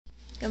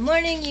Good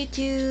morning,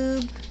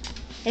 YouTube.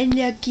 And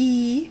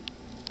Lucky.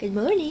 Good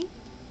morning.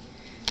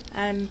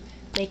 I'm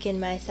making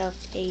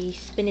myself a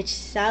spinach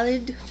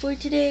salad for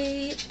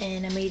today,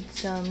 and I made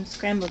some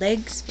scrambled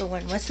eggs for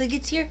when Wesley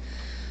gets here.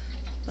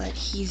 But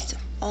he's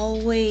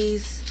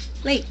always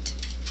late.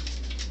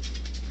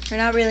 Or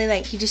not really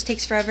late. He just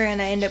takes forever,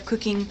 and I end up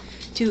cooking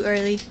too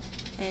early.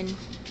 And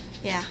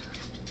yeah.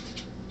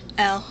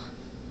 I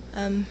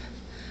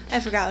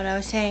forgot what I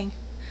was saying.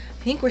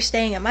 I think we're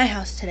staying at my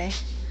house today.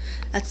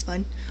 That's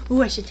fun.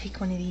 Ooh, I should take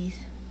one of these.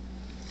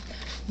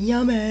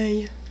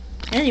 Yummy.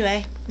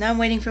 Anyway, now I'm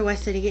waiting for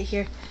Wesley to get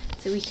here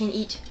so we can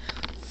eat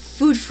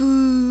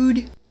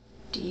food.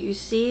 Do you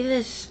see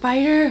this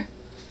spider?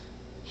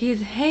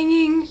 He's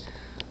hanging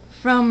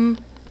from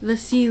the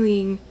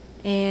ceiling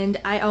and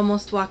I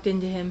almost walked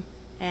into him,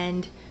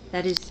 and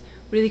that is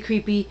really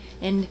creepy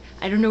and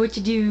I don't know what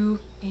to do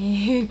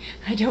and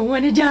I don't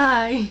want to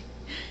die.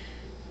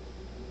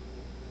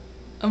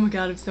 Oh my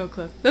god, I'm so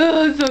close.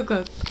 Oh, I'm so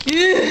close.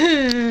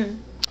 I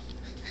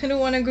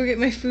don't want to go get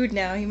my food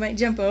now. He might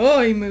jump.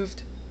 Oh, he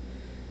moved.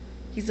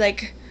 He's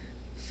like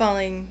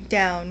falling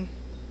down.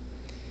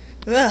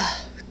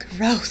 Ugh,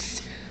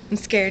 gross. I'm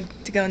scared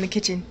to go in the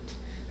kitchen.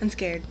 I'm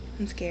scared.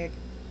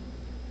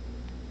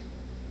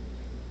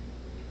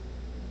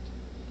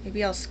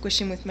 Maybe I'll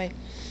squish him with my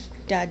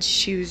dad's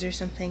shoes or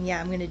something. Yeah,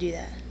 I'm gonna do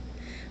that.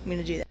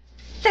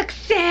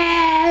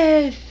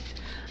 Success!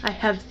 I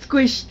have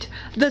squished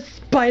the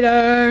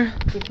spider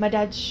with my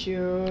dad's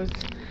shoes.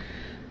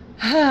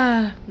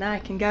 Now I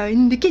can go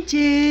in the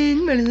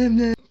kitchen.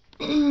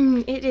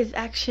 It is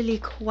actually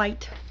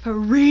quite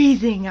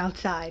freezing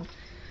outside.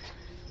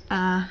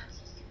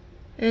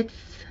 It's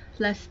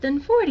less than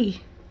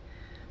 40.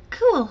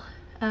 Cool.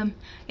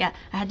 Yeah,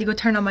 I had to go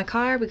turn on my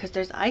car because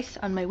there's ice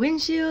on my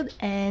windshield,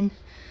 and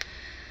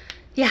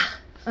yeah,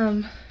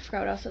 I forgot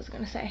what else I was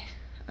gonna say.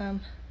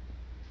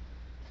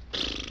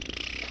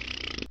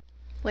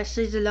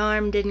 Wesley's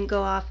alarm didn't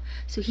go off,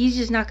 so he's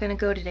just not gonna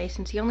go today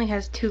since he only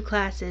has 2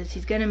 classes.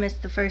 He's gonna miss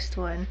the first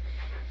one,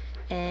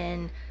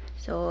 and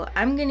so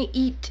I'm gonna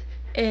eat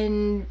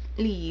and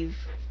leave.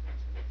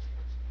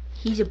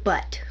 He's a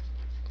butt.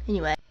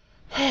 Anyway,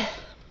 I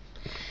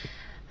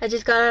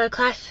just got out of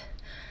class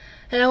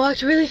and I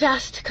walked really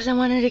fast because I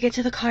wanted to get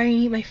to the car and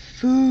eat my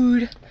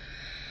food.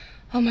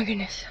 Oh my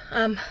goodness.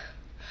 I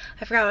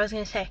forgot what I was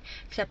gonna say,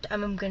 except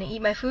I'm gonna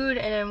eat my food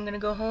and I'm gonna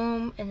go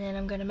home and then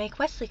I'm gonna make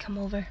Wesley come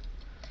over.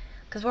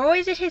 Because we're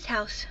always at his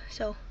house,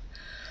 so,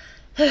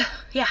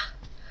 yeah.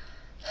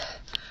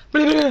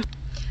 I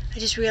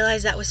just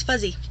realized that was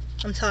fuzzy.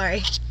 I'm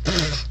sorry.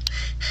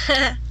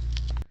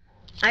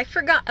 I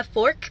forgot a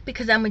fork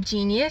because I'm a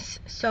genius,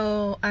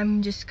 so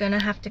I'm just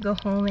gonna have to go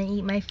home and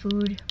eat my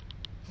food.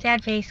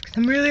 Sad face, because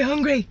I'm really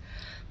hungry.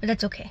 But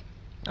that's okay.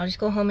 I'll just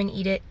go home and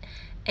eat it,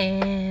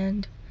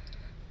 and,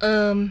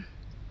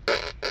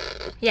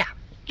 yeah.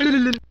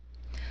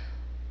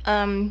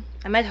 I'm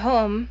at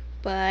home.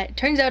 But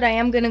turns out I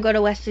am going to go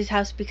to Wesley's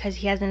house because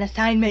he has an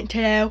assignment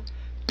to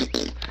do.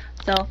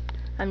 So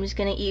I'm just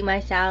going to eat my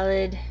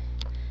salad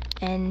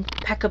and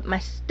pack up my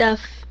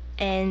stuff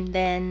and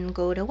then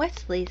go to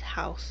Wesley's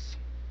house.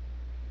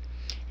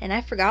 And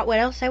I forgot what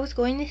else I was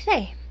going to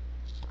say.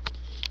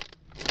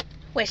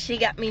 Wesley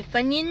got me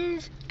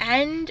Funyuns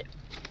and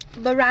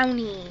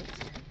brownies.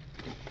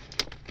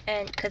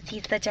 And because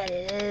he's such a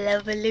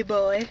lovely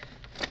boy.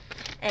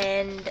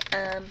 And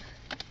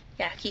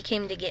yeah, he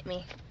came to get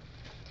me.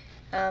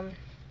 I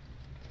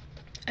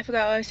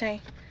forgot what I was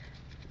saying.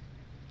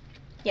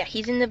 Yeah,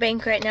 he's in the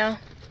bank right now,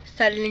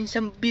 settling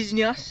some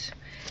business,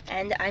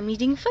 and I'm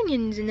eating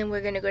Funyuns, and then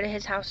we're gonna go to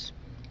his house.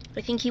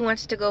 I think he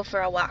wants to go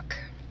for a walk.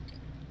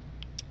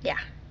 Yeah.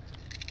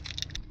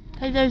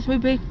 Hey there,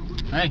 sweetie.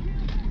 Hey.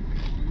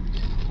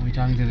 Are we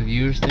talking to the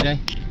viewers today?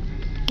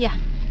 Yeah.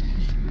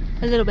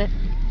 A little bit.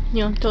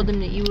 You know, told them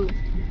that you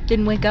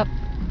didn't wake up.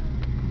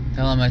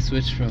 Tell them I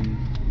switched from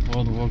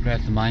World of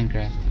Warcraft to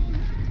Minecraft.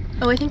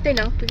 Oh, I think they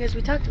know, because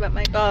we talked about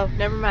oh,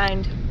 never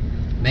mind.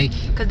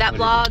 Because that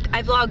vlog,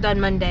 I vlogged on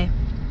Monday,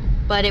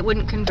 but it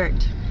wouldn't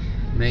convert.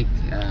 What is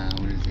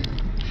it?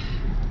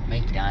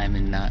 Make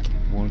diamond, not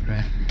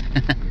Warcraft.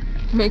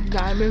 Make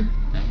diamond.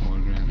 Not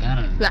Warcraft, I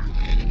don't know.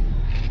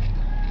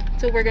 Yeah.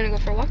 So we're gonna go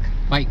for a walk?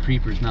 Fight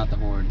creepers, not the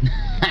horde.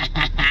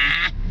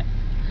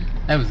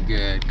 That was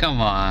good,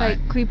 come on. Fight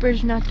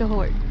creepers, not the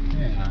horde.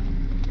 Yeah.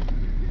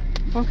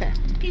 Okay.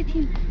 Pew,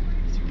 pew,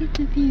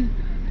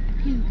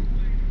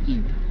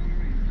 pew.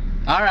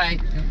 Alright,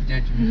 don't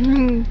judge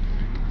me.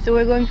 So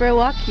we're going for a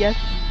walk? Yes.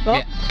 Oh,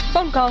 yeah.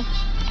 Phone call.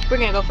 We're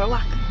gonna go for a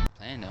walk.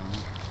 Planned on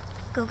it.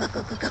 Go.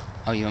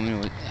 Oh, you want me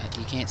to?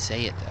 You can't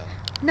say it though.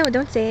 No,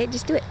 don't say it.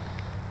 Just do it.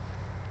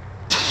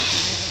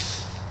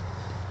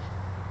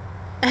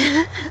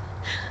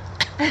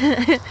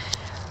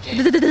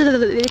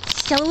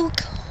 It's so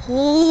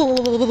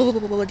cold.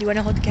 Do you want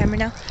to hold the camera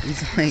now?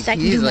 He's like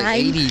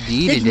ADD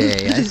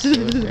today. I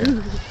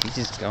swear. He's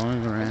just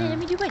going around. Okay, let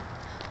me do one.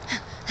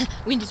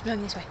 Wind is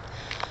blowing this way.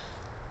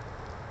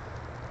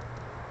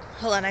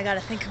 Hold on, I gotta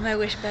think of my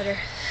wish better.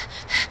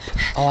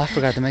 Oh, I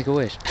forgot to make a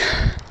wish.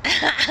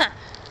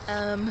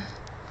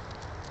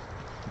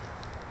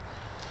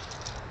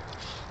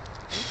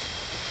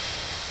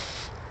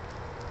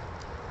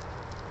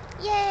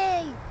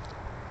 Yay!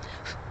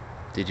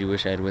 Did you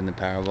wish I'd win the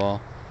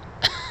Powerball?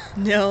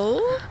 No.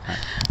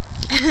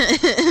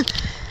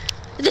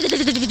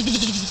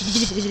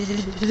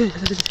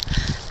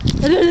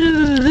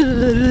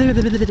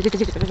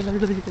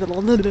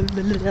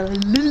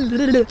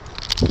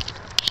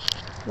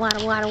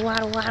 Waddle, waddle,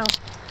 waddle, waddle.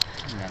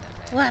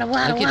 Waddle,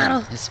 waddle, Look at waddle.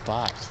 him. His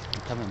spots.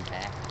 They're coming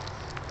back.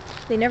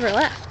 They never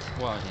left.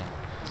 Well,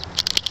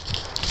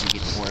 yeah. You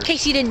get to work. In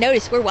case you didn't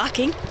notice, we're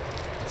walking.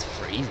 It's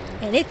freezing.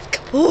 And it's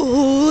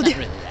cold. Not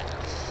really that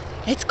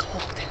cold. It's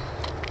cold.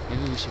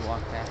 Maybe we should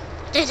walk back.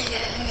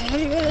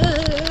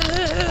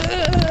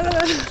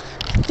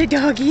 The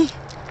doggy.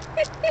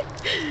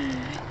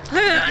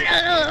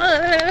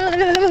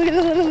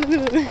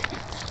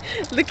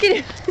 Look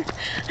at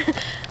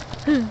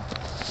him.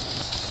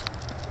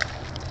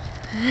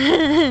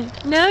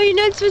 No, you're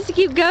not supposed to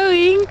keep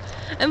going.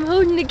 I'm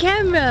holding the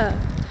camera.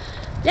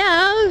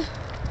 Love.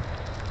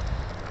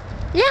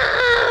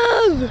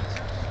 Love.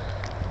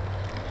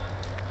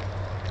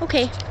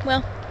 Okay,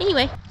 well,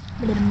 anyway.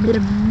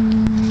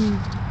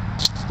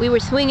 We were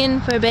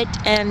swinging for a bit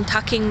and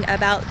talking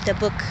about the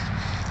book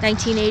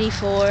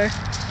 1984,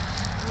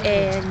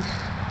 and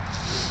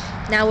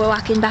now we're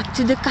walking back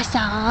to the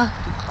casa.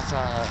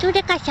 To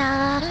the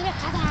casa.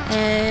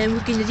 And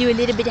we're gonna do a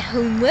little bit of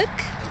homework.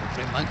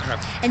 Play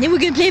Minecraft. And then we're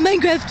gonna play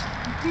Minecraft.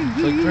 We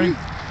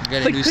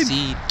got a new Minecraft.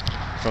 seed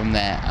from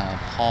that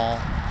Paul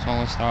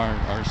Solar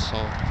or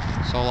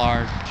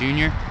Solar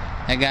Jr.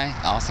 That guy,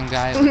 awesome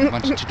guy, with a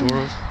bunch of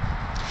tutorials.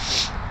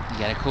 He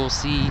got a cool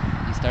seed.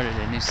 He started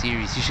a new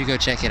series. You should go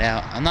check it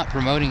out. I'm not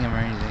promoting him or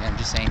anything. I'm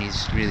just saying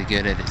he's really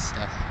good at his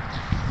stuff.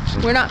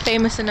 We're not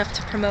famous enough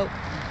to promote.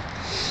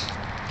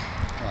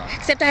 Well,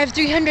 Except I have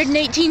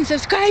 318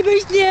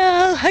 subscribers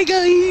now. Hi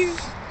guys.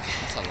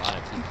 that's a lot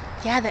of people.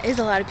 Yeah, that is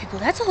a lot of people.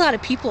 That's a lot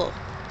of people.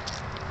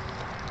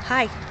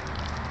 Hi.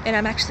 And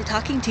I'm actually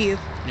talking to you.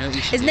 You know what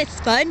you should Isn't do? this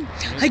fun?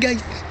 Hi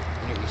guys. You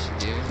know what you should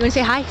do? You wanna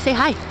say hi? Say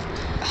hi.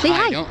 Say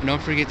hi.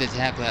 Don't forget to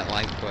tap that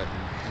like button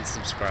and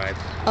subscribe.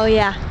 Oh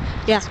yeah.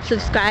 Yeah,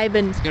 subscribe,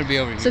 and It's gonna be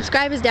over here.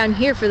 subscribe is down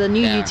here for the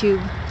new Down.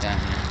 YouTube. Down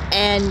here.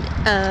 And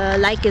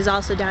like is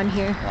also down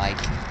here. Like.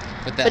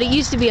 Put that But it like.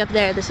 used to be up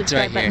there, the It's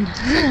subscribe right here.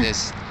 button.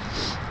 It's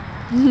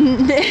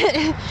like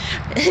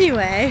this.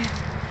 Anyway.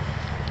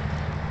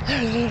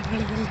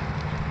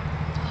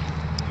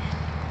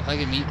 If I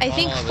could meet I Paul,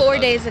 think would 4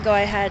 love days it. ago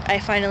I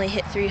finally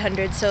hit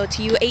 300. So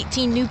to you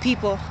 18 new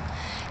people,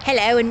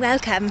 hello and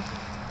welcome.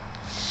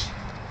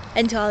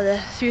 And to all the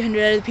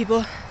 300 other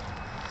people,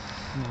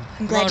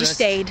 I'm glad you Dusty.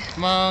 stayed.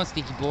 Come on,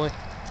 stinky boy.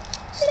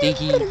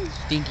 Stinky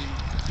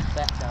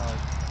fat dog.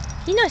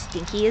 He's not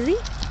stinky, is he?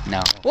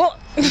 No. Whoa.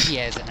 He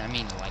isn't. I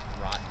mean, like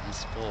rotten.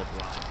 He's full of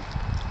rotten.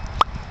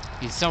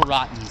 He's so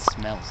rotten he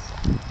smells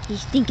You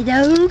stinky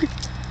dog.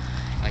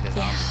 like a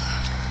zombie.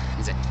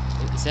 He's a,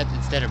 except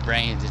instead of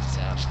brains, it's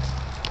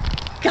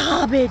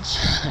Garbage.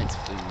 it's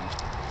food.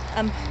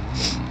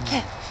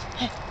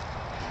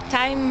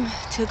 Time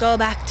to go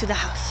back to the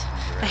house.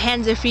 My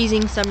hands are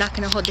freezing, so I'm not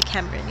gonna hold the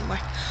camera anymore.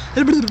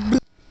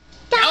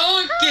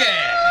 Donkey!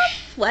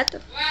 What?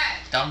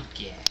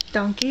 Donkey.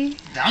 Donkey?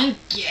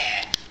 Donkey.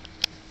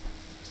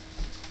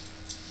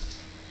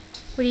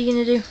 What are you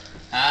gonna do?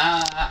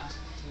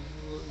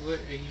 What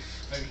are you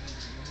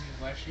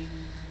washing?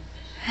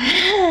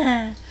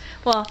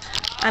 Well,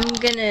 I'm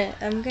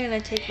gonna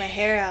take my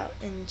hair out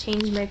and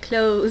change my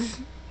clothes.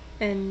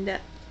 And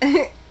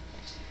are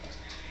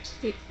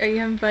you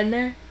having fun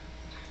there?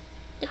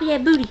 Look at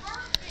that booty.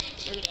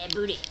 Look at that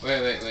booty.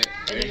 Wait. Look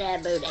at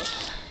that booty.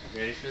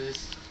 Ready for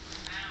this?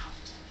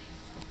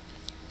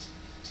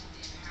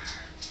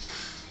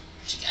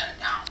 She got it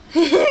down.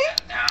 She got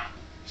it down.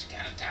 She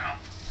got it down.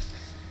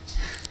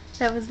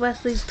 That was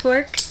Wesley's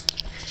twerk.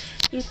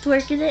 He's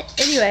twerking it.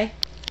 Anyway,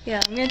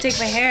 yeah, I'm gonna take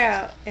my hair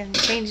out and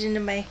change into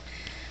my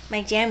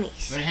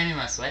jammies. You wanna hand me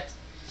my sweats?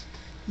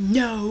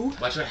 No.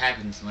 Watch what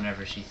happens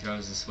whenever she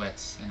throws the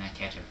sweats and I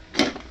catch her.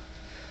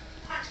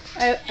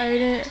 I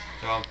didn't.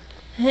 Throw 'em.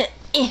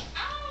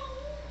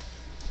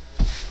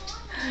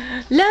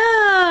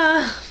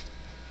 La.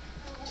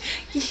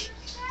 You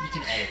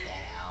can edit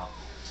that out.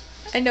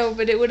 I know,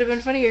 but it would have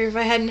been funnier if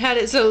I hadn't had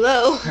it so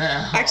low.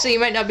 Actually, you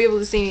might not be able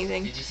to see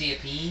anything. Did you see a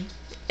peen?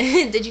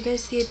 Did you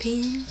guys see a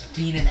peen? A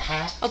peen in a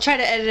hat? I'll try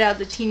to edit out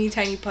the teeny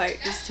tiny part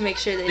just to make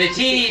sure that The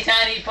teeny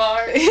tiny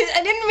part? I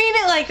didn't mean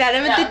it like that.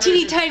 I meant Yeah, the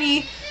teeny but-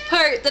 tiny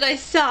part that I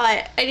saw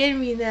it. I didn't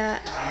mean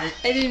that.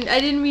 I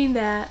didn't mean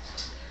that.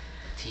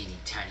 Teeny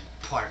tiny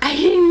part. I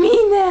didn't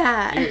mean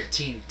that. You're a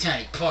teeny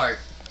tiny part.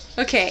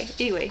 Okay,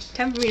 anyway,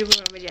 time for me to put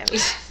on my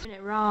jammies. You're doing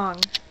it wrong.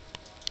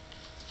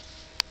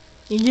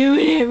 You're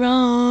doing it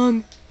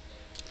wrong.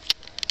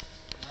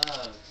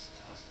 Oh, stop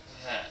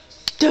that.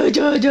 Da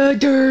da da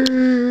da.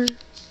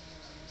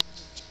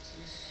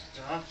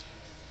 Stop.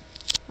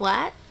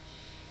 What?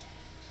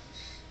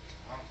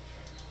 Stop.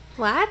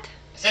 What?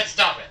 I said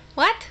stop it.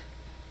 What?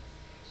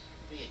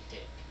 Be a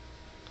dick.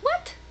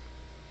 What?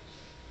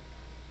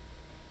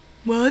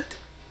 What?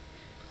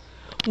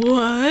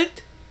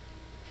 What?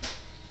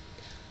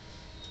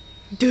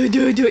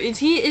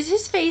 Is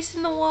his face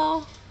in the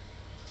wall?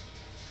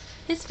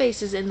 His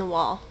face is in the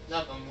wall.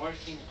 No, I'm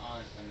working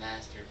on a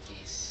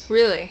masterpiece.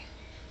 Really?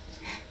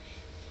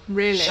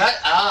 Really? Shut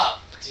up!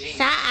 Jeez.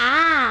 Shut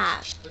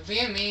up! You're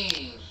being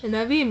mean. I'm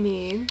not being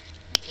mean.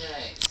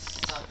 Okay,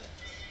 stop it.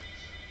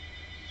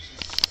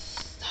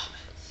 Just stop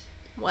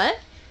it. What?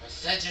 I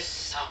said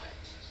just stop it.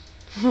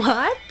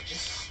 What?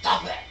 Just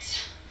stop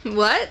it.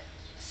 What? I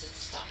said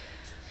stop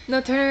it.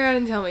 No, turn around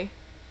and tell me.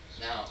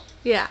 No.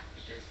 Yeah.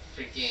 You're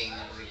freaking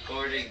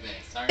recording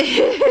this, aren't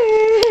you?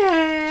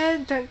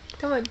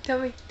 Come on, tell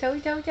me. Come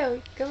on.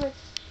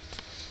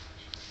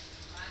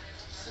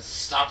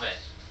 Stop it.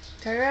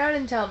 Turn around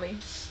and tell me.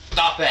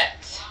 Stop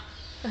it.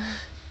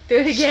 Do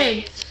it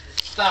again. Jeez.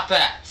 Stop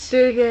it. Do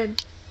it again.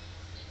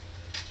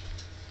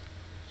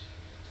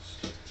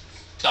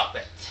 Stop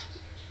it.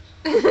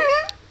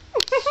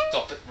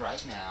 Stop it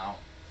right now.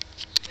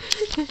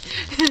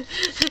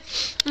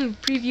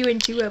 Previewing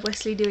to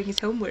Wesley doing his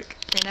homework,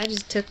 and I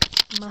just took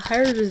my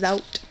hairs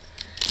out.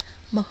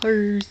 My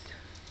hairs.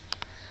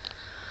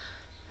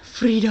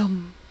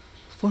 Freedom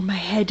for my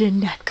head and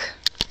neck.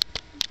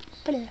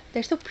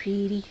 They're so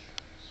pretty.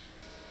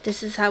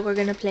 This is how we're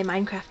gonna play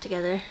Minecraft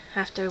together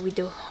after we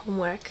do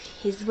homework.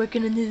 He's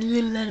working on this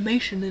little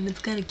animation and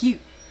it's kinda cute.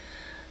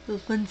 Little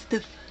fun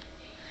stuff.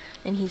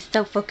 And he's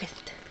so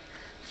focused.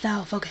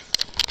 So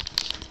focused.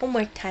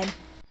 Homework time.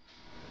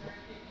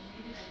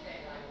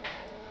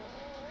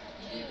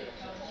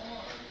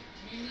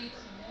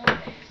 What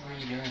are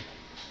you doing?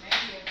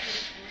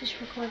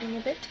 Just recording a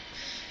bit.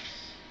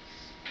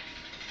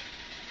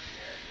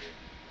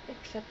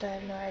 Except I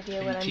have no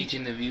idea what I'm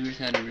teaching the viewers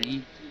how to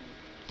read?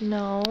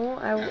 No,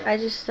 I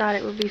just thought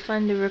it would be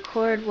fun to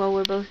record while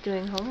we're both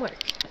doing homework.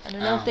 I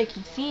don't know if they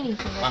can see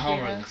anything. My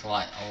homework is a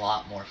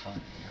lot more fun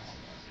than your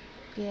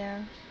homework.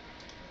 Yeah.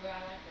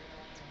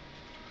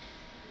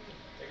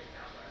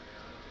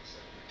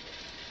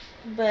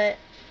 But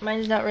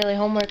mine's not really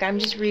homework. I'm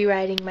just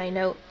rewriting my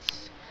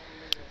notes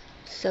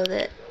so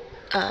that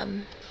I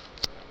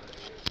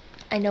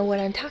know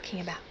what I'm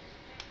talking about.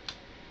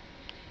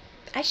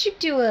 I should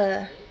do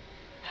a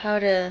how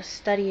to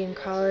study in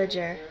college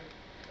or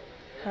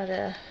how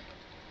to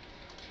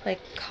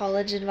like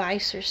college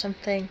advice or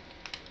something.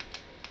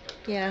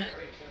 Yeah,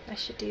 I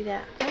should do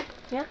that.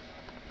 Yeah?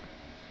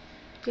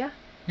 Yeah?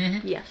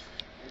 Mm-hmm. Yes.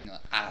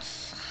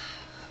 Ass.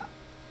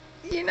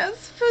 You're not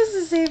supposed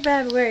to say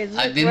bad words.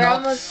 Look, we're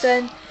almost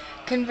done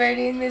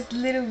converting this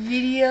little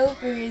video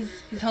for his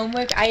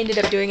homework. I ended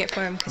up doing it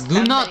for him.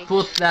 Do not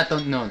put that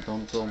on. No,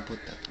 don't put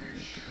that on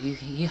YouTube.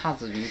 He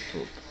has a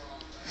YouTube.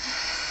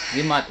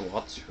 He might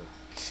watch you.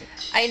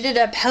 I ended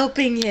up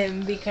helping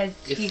him because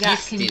he got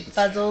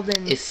confuzzled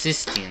and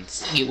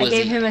assistance. I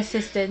gave him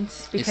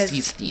assistance because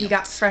he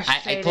got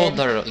frustrated. I told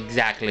her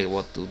exactly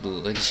what to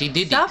do and she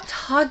did Stop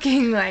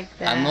talking like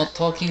that. I'm not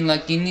talking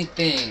like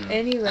anything.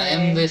 Anyway. I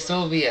am the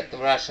Soviet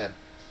Russian.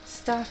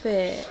 Stop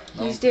it.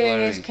 Don't He's doing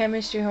worry. his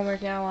chemistry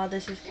homework now while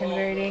this is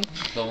converting.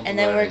 Don't and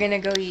then worry. we're gonna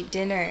go eat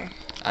dinner.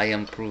 I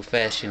am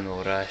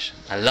professional Russian.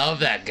 I love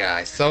that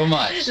guy so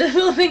much.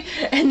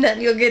 And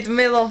then you'll get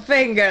middle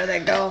finger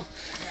that go,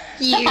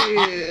 you.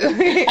 Oh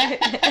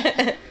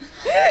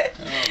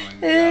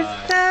my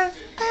It's so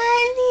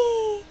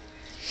funny.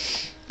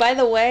 By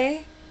the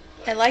way,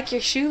 I like your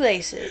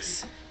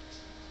shoelaces.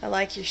 I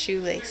like your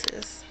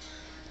shoelaces.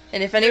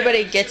 And if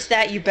anybody gets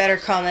that, you better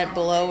comment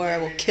below or I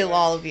will kill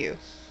all of you.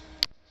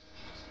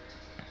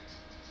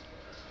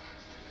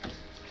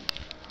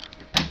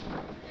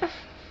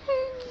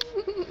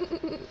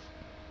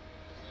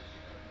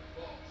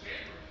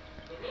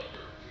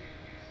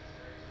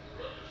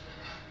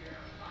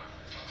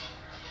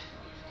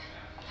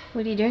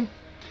 What are you doing?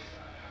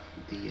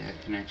 The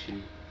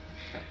connection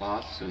got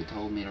lost, so he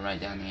told me to write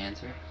down the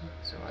answer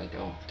so I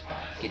don't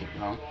get it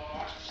wrong.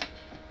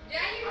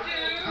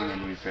 And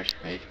then refresh the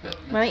page, but...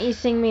 Why don't you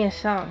sing me a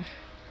song?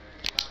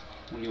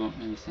 What do you want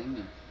me to sing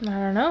then? I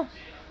don't know.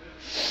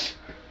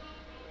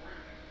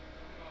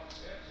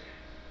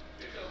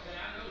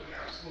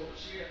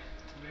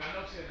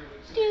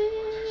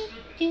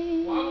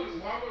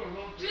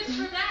 Just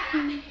for that, I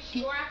think you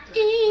should go after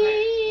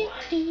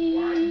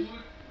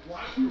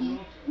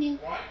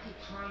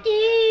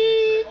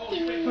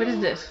What is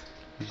this?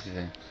 This is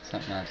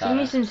something I Sing thought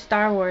me of. some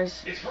Star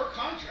Wars. It's her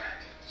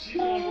contract. She's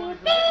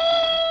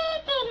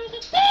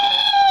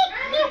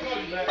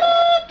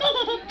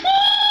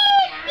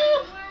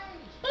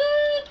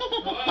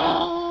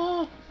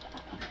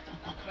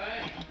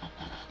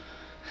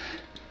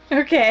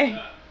Okay.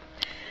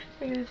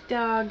 Look at this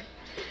dog.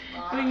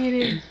 Look at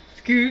him.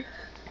 Scoot.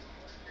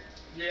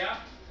 Yeah?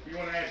 You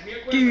want to ask me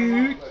a question or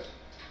my question?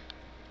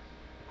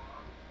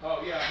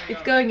 Oh, yeah.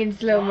 It's going in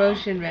slow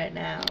motion right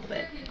now,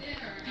 but...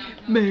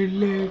 We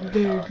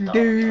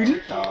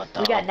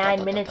got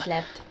 9 minutes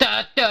left.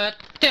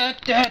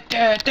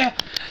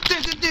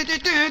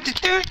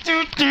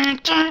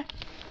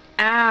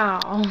 Ow,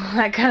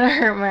 that kinda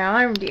hurt my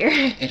arm, dear.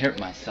 It hurt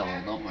my soul,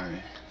 don't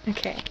worry.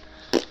 Okay.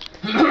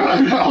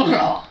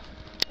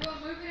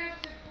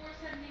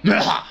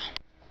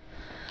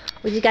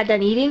 We just got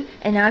done eating,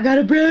 and now I got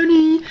a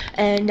brownie,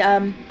 and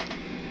whoa,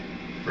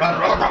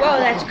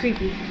 that's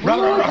creepy.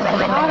 Whoa, it's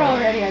hot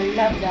already. I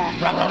love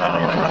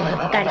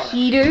that. Got a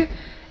heater,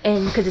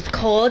 and because it's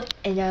cold,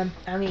 and I'm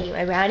gonna eat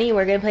my brownie.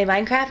 We're gonna play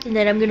Minecraft, and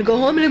then I'm gonna go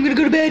home, and I'm gonna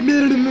go to bed.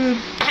 You gonna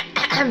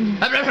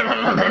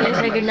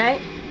say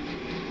goodnight?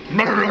 You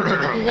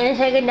gonna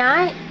say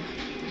goodnight?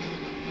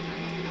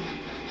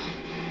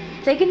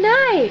 Say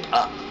goodnight.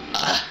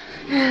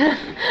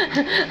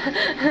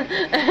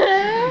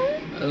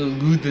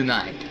 Good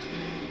night.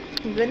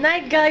 Good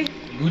night, guys.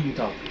 Guten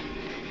Tag.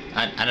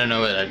 I don't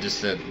know what I just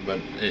said, but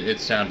it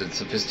sounded You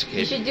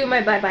sophisticated. should do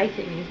my bye-bye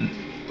thingy.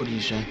 What do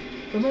you say?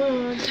 Come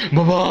on.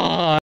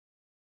 Bye-bye.